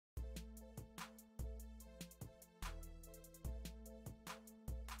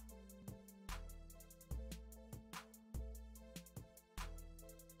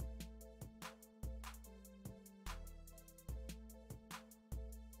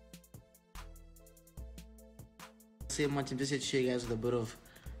say much. I'm just here to show you guys with a bit of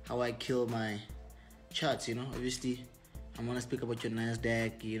how I kill my charts. Obviously I'm gonna speak about your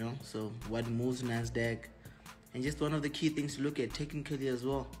NASDAQ. So what moves NASDAQ, and just one of the key things to look at technically as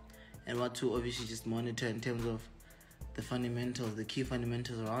well, and what to obviously just monitor in terms of the fundamentals, the key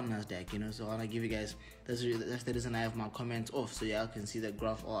fundamentals around NASDAQ. So I want to give you guys, that's the reason I have my comments off, so y'all can see the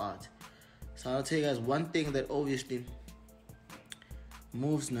graph all out. So I'll tell you guys one thing that obviously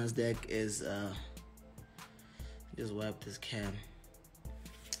moves NASDAQ is, just wipe this cam.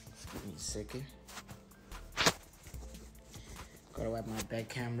 Give me a second. Gotta wipe my back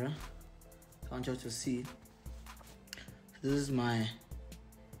camera. So I want you to see. This is my,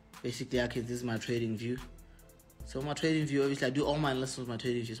 basically, this is my trading view. So my trading view, obviously I do all my lessons with my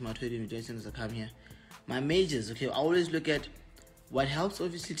trading view. So my trading view, as soon as I come here. My majors, okay, I always look at what helps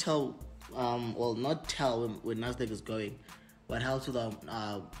obviously tell, well, not tell when NASDAQ is going. What helps with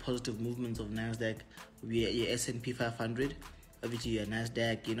our positive movements of NASDAQ will be your S&P 500, obviously your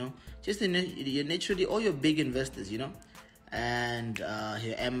NASDAQ, just your naturally all your big investors, and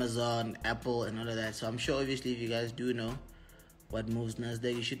your Amazon, Apple, and all of that. So I'm sure obviously if you guys do know what moves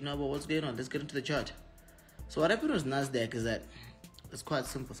NASDAQ, you should know about what's going on. Let's get into the chart. So what happened with NASDAQ is that it's quite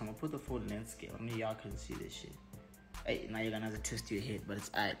simple. So I'm gonna put the full length scale. Only y'all can see this shit. Hey, now you're gonna have to test your head, but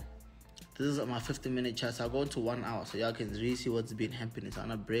it's alright. This is my 15-minute chart. So I'll go into 1 hour so y'all can really see what's been happening. So I'm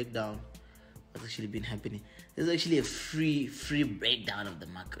gonna break down what's actually been happening. This is actually a free breakdown of the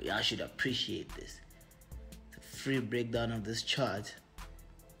market. Y'all should appreciate this. It's a free breakdown of this chart.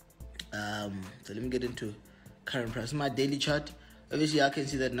 So let me get into current price. My daily chart. Obviously, y'all can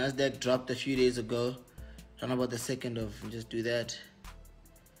see that NASDAQ dropped a few days ago. Around about the 2nd of, just do that.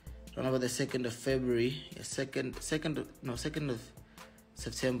 Around about the 2nd of February, yeah, 2nd of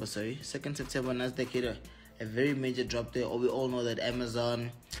September, sorry. 2nd September, NASDAQ hit a very major drop there. We all know that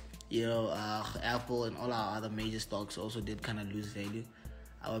Amazon, Apple, and all our other major stocks also did kind of lose value.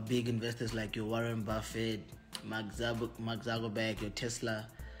 Our big investors like your Warren Buffett, Mark Zuckerberg, your Tesla,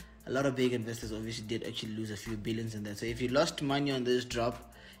 a lot of big investors obviously did actually lose a few billions in that. So if you lost money on this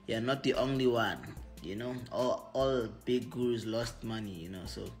drop, you're not the only one. All big gurus lost money.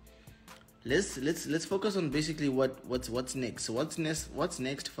 So let's focus on basically what's next. So what's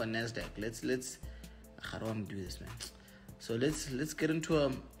next for NASDAQ? I don't want to do this, man. So let's get into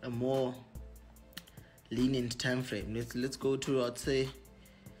a more lenient time frame. Let's go to, I'd say,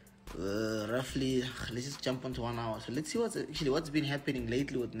 roughly, let's just jump onto 1 hour. So let's see what's been happening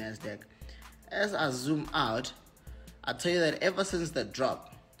lately with NASDAQ. As I zoom out, I'll tell you that ever since the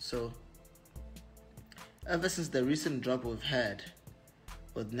drop, ever since the recent drop we've had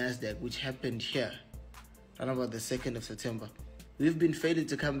with NASDAQ, which happened here around about the 2nd of September, we've been failing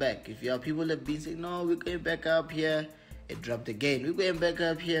to come back. If your people have been saying, no, we're going back up here, it dropped again. We're going back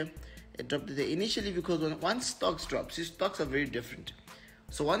up here, it dropped again. Initially, because once stocks drop, see, stocks are very different.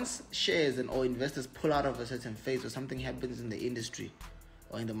 So once shares or investors pull out of a certain phase or something happens in the industry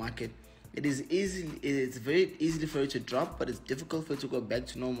or in the market, it's very easy for it to drop, but it's difficult for it to go back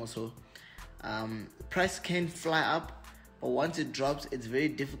to normal. So price can fly up, but once it drops, it's very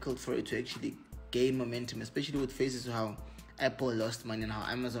difficult for it to actually gain momentum, especially with phases of how Apple lost money and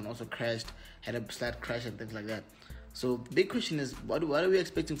how Amazon also crashed, had a slight crash and things like that. So the big question is, what are we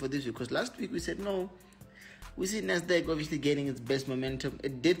expecting for this week? Because last week we said no, we see NASDAQ obviously gaining its best momentum.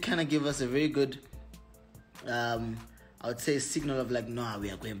 It did kind of give us a very good, I would say, signal of like, no, we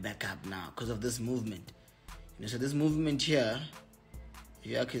are going back up now because of this movement. So this movement here,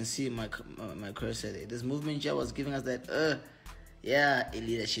 if you can see my cursor there, this movement here was giving us that,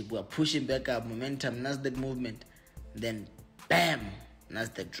 leadership, we're pushing back up, momentum, NASDAQ movement. Then, bam,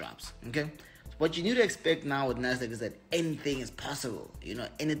 NASDAQ drops, okay? So what you need to expect now with NASDAQ is that anything is possible,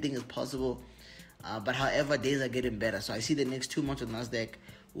 anything is possible. But however, days are getting better. So I see the next 2 months with NASDAQ,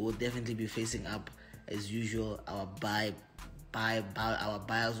 we will definitely be facing up as usual. Our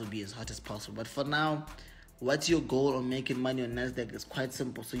buyers will be as hot as possible. But for now, what's your goal on making money on NASDAQ is quite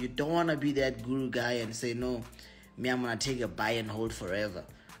simple. So you don't want to be that guru guy and say, no, I'm going to take a buy and hold forever.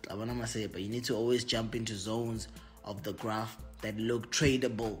 But you need to always jump into zones of the graph that look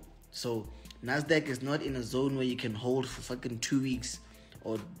tradable. So NASDAQ is not in a zone where you can hold for fucking 2 weeks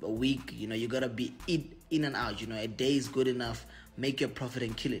or a week. You got to be in and out. A day is good enough. Make your profit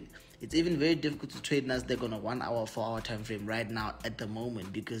and kill it. It's even very difficult to trade NASDAQ on a 1 hour, 4 hour time frame right now at the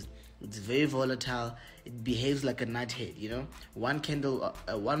moment because it's very volatile. It behaves like a nuthead. One candle,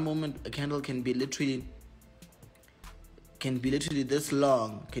 one moment, a candle can be literally this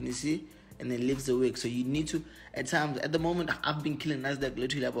long. Can you see? And then leaves the wick. So you need to, at times, at the moment, I've been killing NASDAQ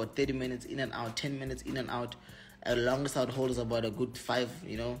literally about 30 minutes in and out, 10 minutes in and out. At longest, I would hold is about a good 5,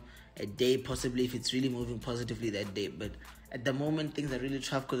 a day, possibly, if it's really moving positively that day. But at the moment, things are really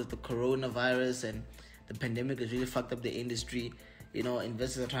tough because of the coronavirus, and the pandemic has really fucked up the industry.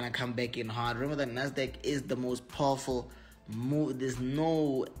 Investors are trying to come back in hard. Remember that NASDAQ is the most powerful move. There's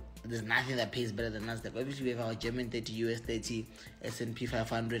nothing that pays better than NASDAQ. Obviously, we have our German 30, US 30, S&P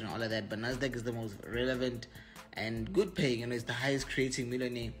 500 and all of that. But NASDAQ is the most relevant and good paying. It's the highest creating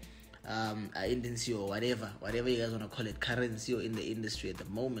millionaire indice or whatever you guys want to call it, currency or in the industry at the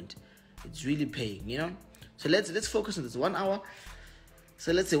moment. It's really paying, So let's focus on this 1 hour.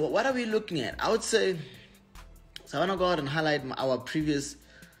 So let's say, what are we looking at? I would say, so I want to go out and highlight our previous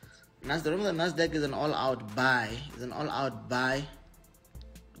NASDAQ. Remember, the NASDAQ is an all-out buy. It's an all-out buy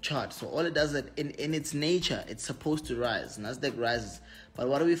chart. So all it does is that in its nature, it's supposed to rise. NASDAQ rises. But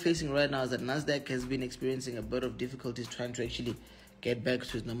what are we facing right now is that NASDAQ has been experiencing a bit of difficulties trying to actually get back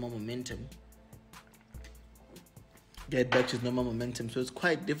to its normal momentum. So it's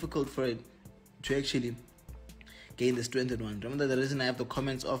quite difficult for it to actually gain the strengthened one. Remember, the reason I have the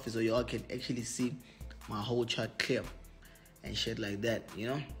comments off is so y'all can actually see my whole chart clear and shit like that,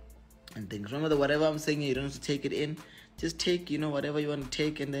 and things. Remember that whatever I'm saying, you don't have to take it in. Just take, whatever you want to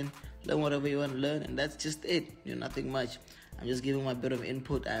take, and then learn whatever you want to learn, and that's just it. Nothing much. I'm just giving my bit of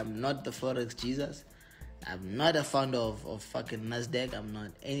input. I am not the Forex Jesus. I'm not a fan of fucking NASDAQ. I'm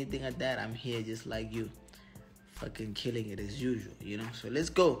not anything like that. I'm here just like you, fucking killing it as usual, So let's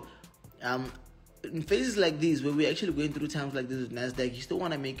go. In phases like these, where we're actually going through times like this with NASDAQ, you still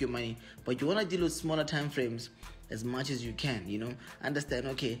want to make your money, but you want to deal with smaller time frames as much as you can, Understand,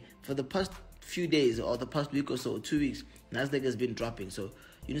 okay, for the past few days or the past week or so, 2 weeks, NASDAQ has been dropping. So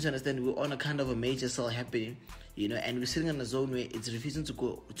you need to understand we're on a kind of a major sell happening, and we're sitting in a zone where it's refusing to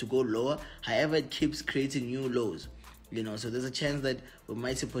go lower. However, it keeps creating new lows, So there's a chance that we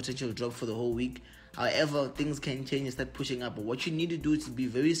might see potential drop for the whole week. However, things can change and start pushing up. But what you need to do is to be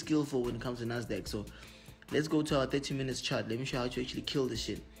very skillful when it comes to NASDAQ. So let's go to our 30 minutes chart. Let me show you how to actually kill this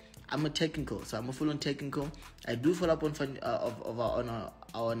shit. I'm a technical, so I'm a full-on technical. I do follow up on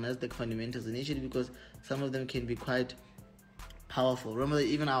our NASDAQ fundamentals initially because some of them can be quite powerful. Remember that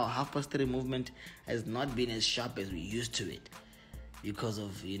even our 3:30 movement has not been as sharp as we used to it because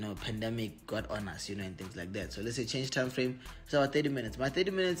of, pandemic got on us, and things like that. So let's say change time frame. So our 30 minutes. My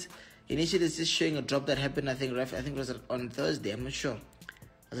 30 minutes initially is just showing a drop that happened, I think it was on Thursday. I'm not sure.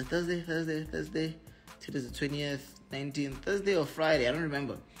 Was it Thursday? Today's the 20th, 19th, Thursday or Friday? I don't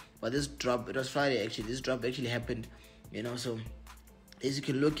remember. But this drop, it was Friday actually. This drop actually happened, So as you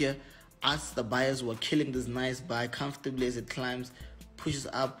can look here, us, the buyers, were killing this nice buy comfortably as it climbs, pushes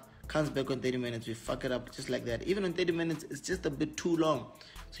up, comes back on 30 minutes. We fuck it up just like that. Even on 30 minutes, it's just a bit too long.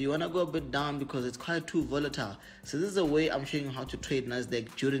 So you want to go a bit down because it's quite too volatile. So this is a way I'm showing you how to trade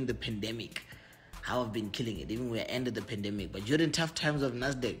NASDAQ during the pandemic. How I've been killing it, even when we ended the pandemic. But during tough times of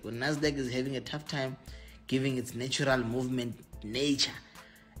NASDAQ, when NASDAQ is having a tough time giving its natural movement nature,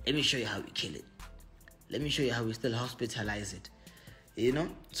 let me show you how we kill it. Let me show you how we still hospitalize it.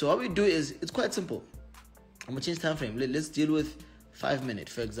 So what we do is, it's quite simple. I'm going to change time frame. Let's deal with 5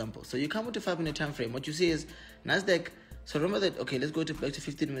 minutes, for example. So you come with a 5 minute time frame. What you see is NASDAQ. So remember that, okay, let's go back to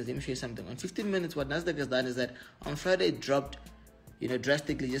 15 minutes. Let me show you something. On 15 minutes, what NASDAQ has done is that on Friday it dropped,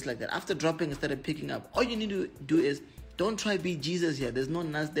 drastically just like that. After dropping, it started picking up. All you need to do is, don't try be Jesus here. There's no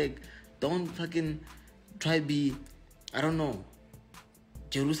NASDAQ. Don't fucking try be, I don't know,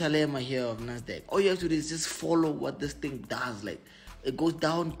 Jerusalem here of NASDAQ. All you have to do is just follow what this thing does. Like, it goes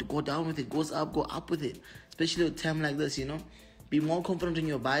down, go down with it, goes up, go up with it. Especially at a time like this, Be more confident in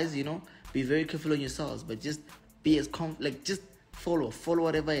your buys, Be very careful on your sells, but just be as just follow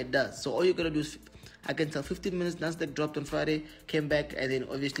whatever it does. So all you gotta do is, I can tell 15 minutes, NASDAQ dropped on Friday, came back, and then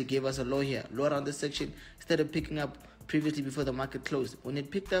obviously gave us a low here. Low around this section, started picking up previously before the market closed. When it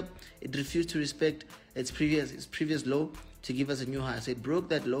picked up, it refused to respect its previous low to give us a new high. So it broke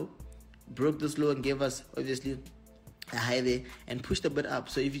that low, broke this low, and gave us obviously a high there and pushed a bit up.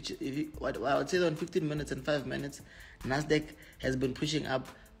 So if you what I would say on 15 minutes and 5 minutes, NASDAQ has been pushing up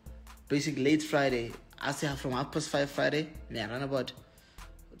basically late Friday. I say from 5:30 Friday, around about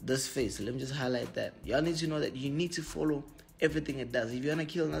this phase. So let me just highlight that. Y'all need to know that you need to follow everything it does. If you want to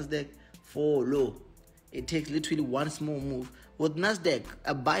kill NASDAQ, follow. It takes literally one small move. With NASDAQ,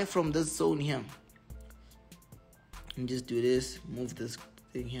 a buy from this zone here. And just do this, move this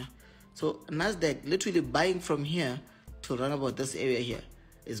thing here. So NASDAQ literally buying from here to run about this area here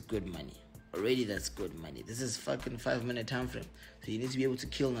is good money. Already that's good money. This is fucking 5 minute time frame. So you need to be able to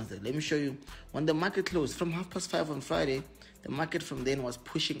kill NASDAQ. Let me show you. When the market closed from 5:30 on Friday, the market from then was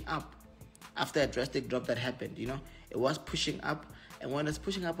pushing up after a drastic drop that happened. It was pushing up, And when it's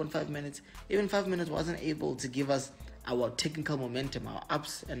pushing up on 5 minutes, even 5 minutes wasn't able to give us our technical momentum, our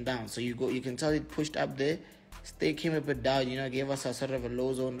ups and downs. So you can tell it pushed up there, came a bit down, gave us a sort of a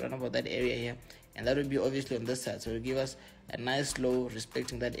low zone around about that area here, and that would be obviously on this side. So it will give us a nice low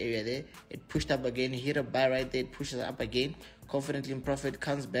respecting that area there. It pushed up again, hit a buy right there, it pushes up again, confidently in profit,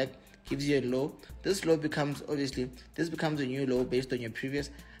 comes back, gives you a low. This low becomes a new low based on your previous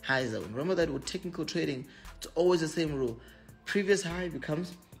high zone. Remember that with technical trading, it's always the same rule. Previous high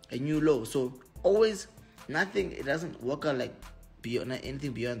becomes a new low. So always it doesn't work out like beyond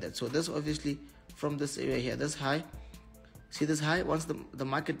anything beyond that. So this obviously from this area here, this high, see this high, once the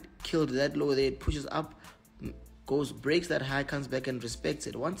market killed that low there, it pushes up, breaks that high, comes back and respects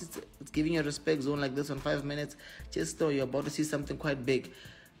it. Once it's giving you a respect zone like this on 5 minutes, just know you're about to see something quite big.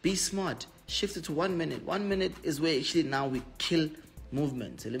 Be smart, shift it to 1 minute. 1 minute is where actually now we kill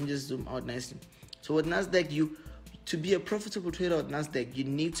movement. So let me just zoom out nicely. So with NASDAQ, to be a profitable trader at NASDAQ, you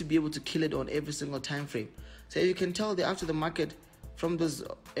need to be able to kill it on every single time frame. So you can tell that after the market, from this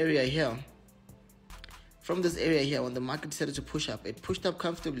area here, when the market decided to push up, it pushed up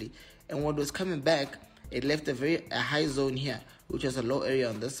comfortably, and what was coming back, it left a high zone here, which was a low area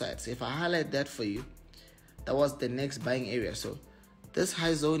on this side. So if I highlight that for you, that was the next buying area. So this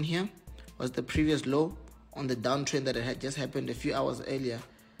high zone here was the previous low on the downtrend that it had just happened a few hours earlier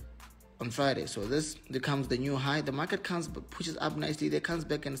on Friday. So this becomes the new high. The market pushes up nicely, there, comes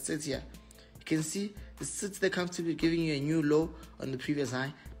back and sits here. You can see it sits there comfortably, giving you a new low on the previous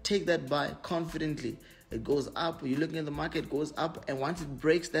high. Take that buy confidently. It goes up. You're looking at the market, goes up, and once it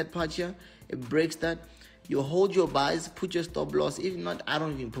breaks that part here, it breaks that. You hold your buys, put your stop loss. If not, I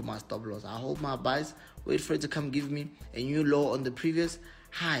don't even put my stop loss. I hold my buys, wait for it to come give me a new low on the previous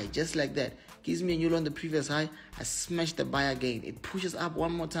high, just like that. Gives me a new low on the previous high. I smash the buy again. It pushes up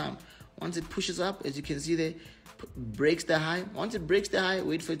one more time. Once it pushes up, as you can see there, breaks the high. Once it breaks the high,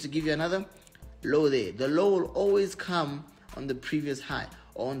 wait for it to give you another low there. The low will always come on the previous high,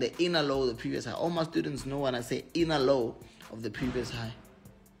 or on the inner low of the previous high. All my students know when I say inner low of the previous high,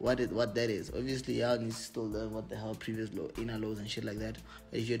 what that is. Obviously, y'all need to still learn what the hell previous low, inner lows and shit like that.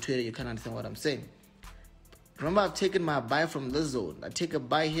 But if you're a trader, you can't understand what I'm saying. Remember, I've taken my buy from this zone. I take a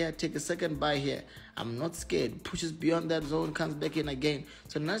buy here, take a second buy here. I'm not scared. Pushes beyond that zone, comes back in again.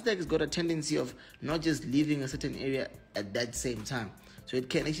 So NASDAQ has got a tendency of not just leaving a certain area at that same time. So it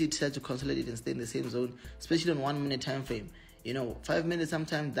can actually decide to consolidate and stay in the same zone, especially on 1 minute time frame. 5 minutes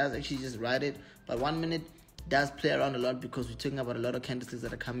sometimes does actually just ride it, but 1 minute does play around a lot because we're talking about a lot of candlesticks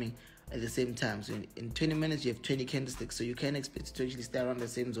that are coming at the same time. So in 20 minutes, you have 20 candlesticks. So you can expect it to actually stay around the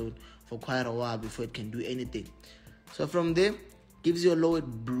same zone for quite a while before it can do anything. So from there, gives you a low, it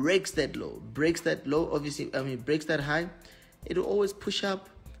breaks that low. Breaks that high. It will always push up.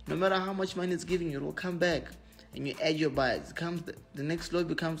 No matter how much money it's giving you, it will come back. And you add your buys. It comes, the next low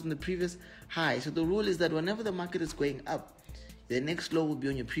becomes on the previous high. So the rule is that whenever the market is going up, the next low will be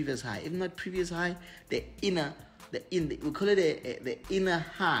on your previous high. If not previous high, we call it the inner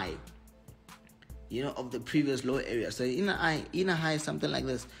high, of the previous low area. So inner high is something like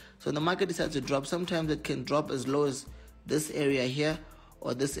this. So when the market decides to drop, sometimes it can drop as low as this area here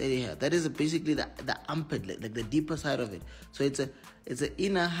or this area here. That is basically the armpit, like the deeper side of it. So it's an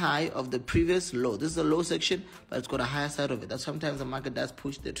inner high of the previous low. This is a low section, but it's got a higher side of it. That sometimes the market does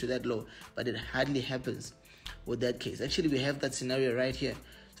push to that low, but it hardly happens with that case. Actually, we have that scenario right here.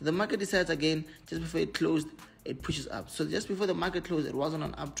 So the market decides again, just before it closed, it pushes up. So just before the market closed, it was on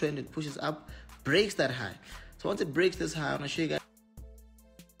an uptrend, it pushes up, breaks that high. So once it breaks this high, I'm going to show you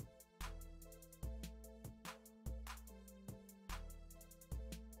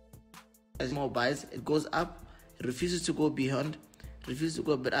guys more buys. It goes up, it refuses to go beyond, refuses to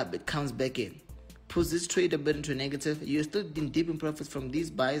go a bit up, it comes back in. Puts this trade a bit into a negative. You're still in deep in profits from these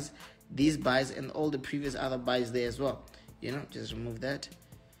buys, and all the previous other buys there as well. Just remove that.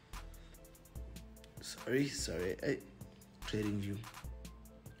 Sorry. Trading view.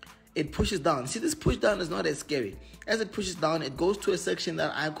 It pushes down. See, this push down is not as scary. As it pushes down, it goes to a section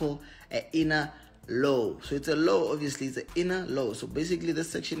that I call an inner low. So it's a low, obviously, it's an inner low. So basically, this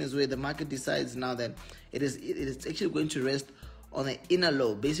section is where the market decides now that it is actually going to rest on the inner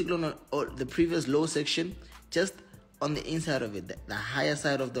low, basically on the previous low section, just on the inside of it, the higher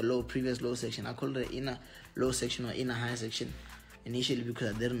side of the previous low section. I call it the inner low section or inner high section initially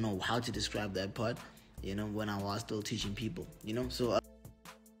because I didn't know how to describe that part, when I was still teaching people, so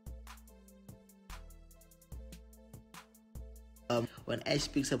when Ash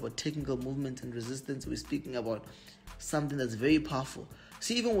speaks about technical movement and resistance, we're speaking about something that's very powerful.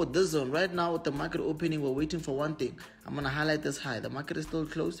 See, even with this zone right now, with the market opening, we're waiting for one thing. I'm going to highlight this high. The market is still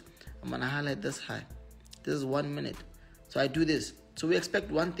closed. I'm going to highlight this high. This is 1 minute. So I do this. So we expect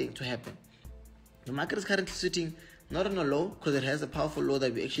one thing to happen. The market is currently sitting not on a low because it has a powerful low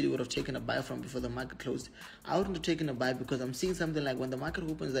that we actually would have taken a buy from before the market closed. I wouldn't have taken a buy because I'm seeing something like when the market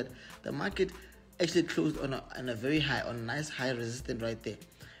opens that the market actually closed on a very high, on a nice high resistance right there.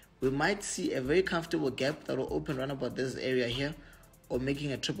 We might see a very comfortable gap that will open around about this area here, or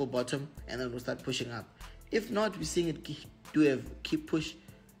making a triple bottom, and then we'll start pushing up. If not, we're seeing it keep push,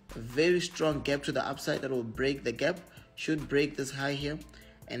 a very strong gap to the upside that will break the gap, should break this high here,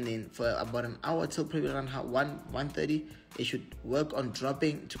 and then for about an hour till probably around 1:30, it should work on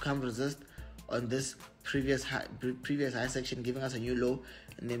dropping to come resist on this previous high section, giving us a new low.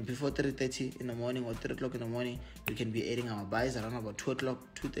 And then before 3:30 in the morning or 3 o'clock in the morning, we can be adding our buys around about 2 o'clock,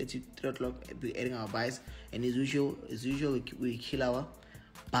 2:30, 3 o'clock. Be adding our buys, and as usual, we kill our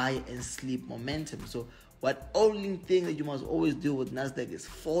buy and sleep momentum. So what only thing that you must always do with NASDAQ is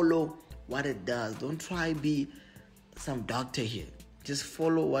follow what it does. Don't try be some doctor here. Just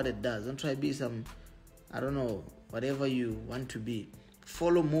follow what it does. Don't try be some, I don't know, whatever you want to be.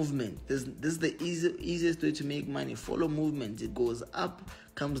 Follow movement. This is the easiest way to make money. Follow movement. It goes up,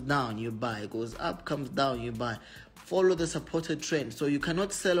 comes down, you buy. It goes up, comes down, you buy. Follow the supported trend. So you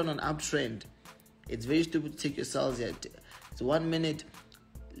cannot sell on an uptrend. It's very stupid to take your sales here. It's 1 minute,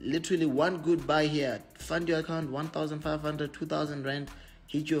 literally one good buy here. Fund your account, 1,500, 2,000 rand.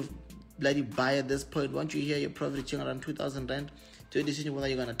 Hit your bloody buy at this point. Once you hear your profit reaching around 2,000 rand, do a decision whether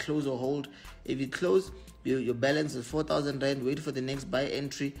you're going to close or hold. If you close, your balance is 4,000 rand. Wait for the next buy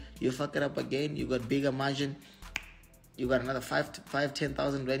entry. You fuck it up again. You got bigger margin. You got another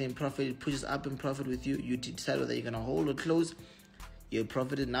 10,000 rand in profit. It pushes up in profit with you. You decide whether you're going to hold or close. You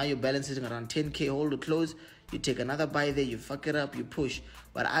profited. Now your balance is around 10k. Hold or close. You take another buy there. You fuck it up. You push.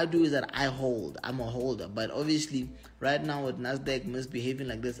 What I do is that I hold. I'm a holder. But obviously, right now with NASDAQ misbehaving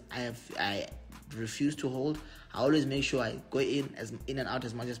like this, I refuse to hold. I always make sure I go in and out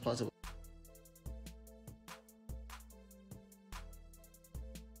as much as possible.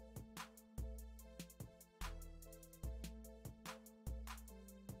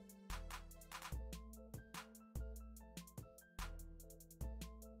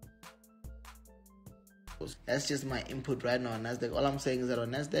 That's just my input right now on NASDAQ. All I'm saying is that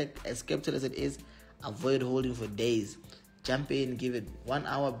on NASDAQ, as capital as it is, avoid holding for days. Jump in, give it 1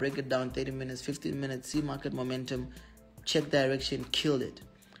 hour, break it down, 30 minutes, 15 minutes, see market momentum, check direction, kill it.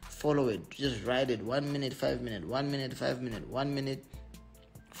 Follow it, just ride it. 1 minute, 5 minutes, 1 minute, 5 minutes, 1 minute,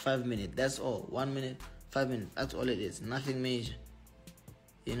 5 minutes. That's all. 1 minute, 5 minutes. That's all it is. Nothing major.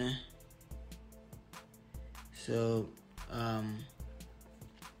 You know? So,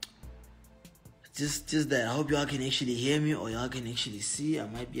 just that. I hope y'all can actually hear me or y'all can actually see. I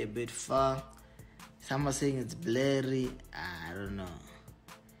might be a bit far. Some are saying it's blurry. I don't know.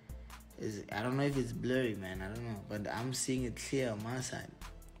 I don't know if it's blurry, man. I don't know. But I'm seeing it clear on my side.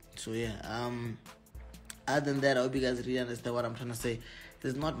 So yeah. Other than that, I hope you guys really understand what I'm trying to say.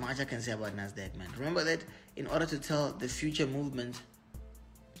 There's not much I can say about NASDAQ, man. Remember that in order to tell the future movement,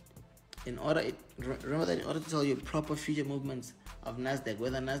 remember that in order to tell you proper future movements of NASDAQ,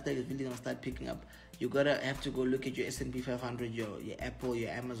 whether NASDAQ is really going to start picking up, you have to go look at your S&P 500, your Apple, your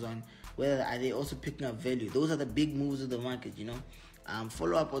Amazon, whether are they also picking up value. Those are the big moves of the market, you know.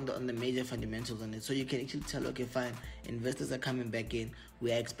 Follow up on the major fundamentals on it, so you can actually tell, okay, fine, investors are coming back in.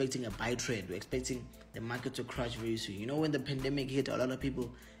 We are expecting a buy trend. We're expecting the market to crash very soon. You know, when the pandemic hit, a lot of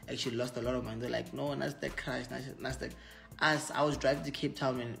people actually lost a lot of money. They're like, no, NASDAQ crashed, NASDAQ. I was driving to Cape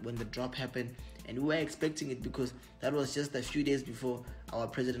Town when the drop happened, and we were expecting it because that was just a few days before our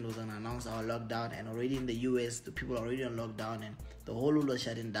president was going to announce our lockdown, and already in the US, the people are already on lockdown, and the whole world was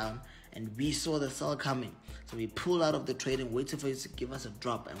shutting down, and we saw the sell coming. So we pulled out of the trade and waited for it to give us a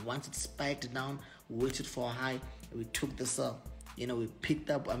drop, and once it spiked down, we waited for a high, and we took the sell. You know, we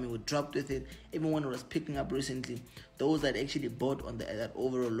dropped with it. Even when it was picking up recently, those that actually bought on that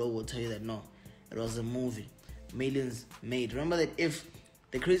overall low will tell you that no, it was a movie. Millions made. Remember that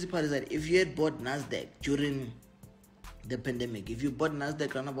the crazy part is that if you had bought NASDAQ during the pandemic, if you bought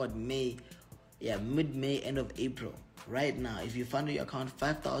NASDAQ around about mid-May, end of April, right now, if you funded your account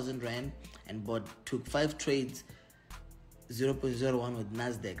 5,000 rand and took 5 trades, 0.01 with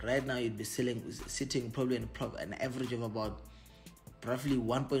NASDAQ, right now you'd be sitting probably an average of about roughly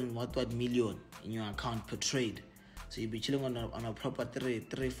 1.1 million in your account per trade. So you'd be chilling on a proper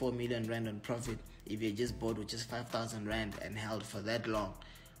 4 million rand on profit if you just bought with just 5,000 rand and held for that long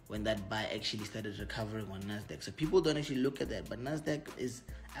when that buy actually started recovering on NASDAQ. So people don't actually look at that, but NASDAQ is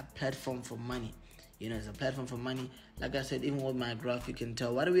a platform for money. You know, it's a platform for money. Like I said, even with my graph, you can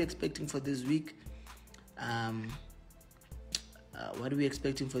tell. What are we expecting for this week?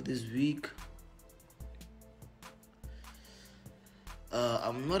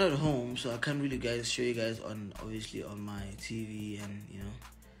 I'm not at home, so I can't really show you guys on my TV, and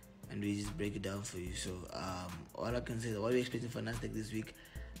and we just break it down for you. So all I can say is what we're expecting for NASDAQ this week.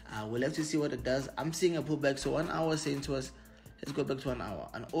 We'll have to see what it does. I'm seeing a pullback, so 1 hour saying to us, let's go back to 1 hour.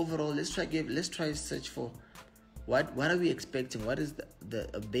 And overall, let's try search for what are we expecting? What is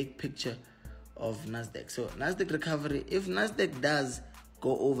a big picture of NASDAQ? So NASDAQ recovery, if NASDAQ does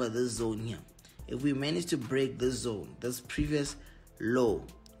go over this zone here, if we manage to break this zone, this previous low,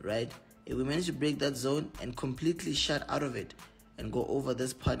 right? If we manage to break that zone and completely shut out of it and go over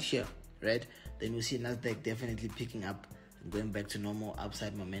this part here, right, then we'll see NASDAQ definitely picking up and going back to normal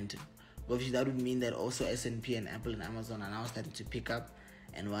upside momentum. Obviously, that would mean that also S&P and Apple and Amazon are now starting to pick up,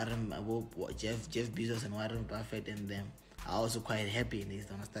 and Jeff Bezos and Warren Buffett and them are also quite happy, and they're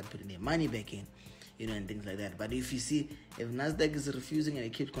going to start putting their money back in, and things like that. But if you see, if NASDAQ is refusing and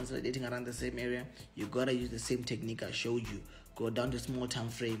it keeps consolidating around the same area, you got to use the same technique I showed you. Go down to small time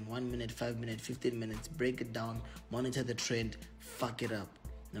frame, 1 minute, 5 minutes, 15 minutes, break it down, monitor the trend, fuck it up.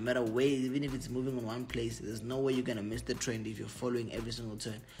 No matter where, even if it's moving in one place, there's no way you're going to miss the trend if you're following every single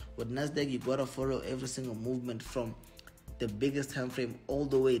turn. With NASDAQ, you got to follow every single movement from the biggest time frame all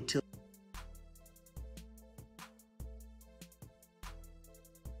the way till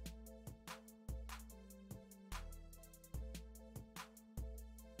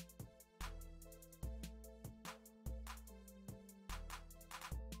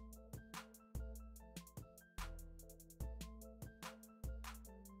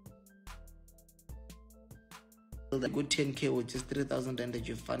a good 10k with just 3,000 rand that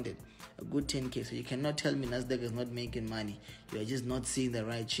you funded. A good 10k. So you cannot tell me NASDAQ is not making money. You are just not seeing the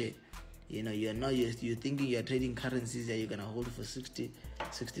right shit. You're thinking you're trading currencies that you're gonna hold for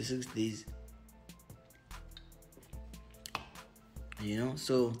 66 days.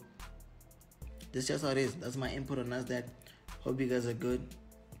 So this is just how it is. That's my input on NASDAQ. Hope you guys are good.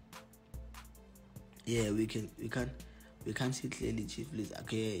 Yeah, we can't see clearly, Chief. Please.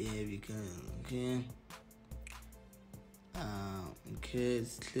 Okay, yeah, we can. Okay. Okay,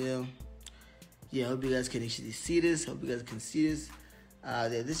 it's clear. Yeah, I hope you guys can actually see this. Hope you guys can see this.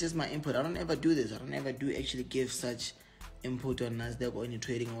 This is just my input. I don't ever do this. I don't ever do actually give such input on NASDAQ or any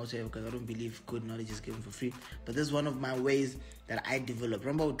trading or whatever, because I don't believe good knowledge is given for free. But this is one of my ways that I develop.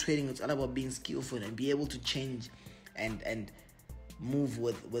 Remember, with trading, it's all about being skillful and be able to change and move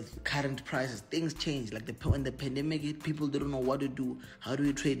with current prices. Things change. Like when the pandemic hit, people didn't know what to do. How do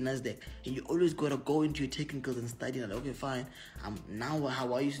we trade NASDAQ? And you always gotta go into your technicals and study. Like, okay, fine. Now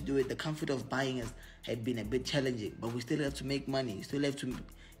how I used to do it, the comfort of buying had been a bit challenging, but we still have to make money. You still have to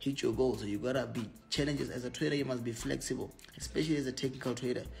hit your goals. So you gotta be challenges as a trader. You must be flexible, especially as a technical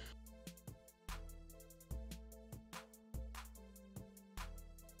trader.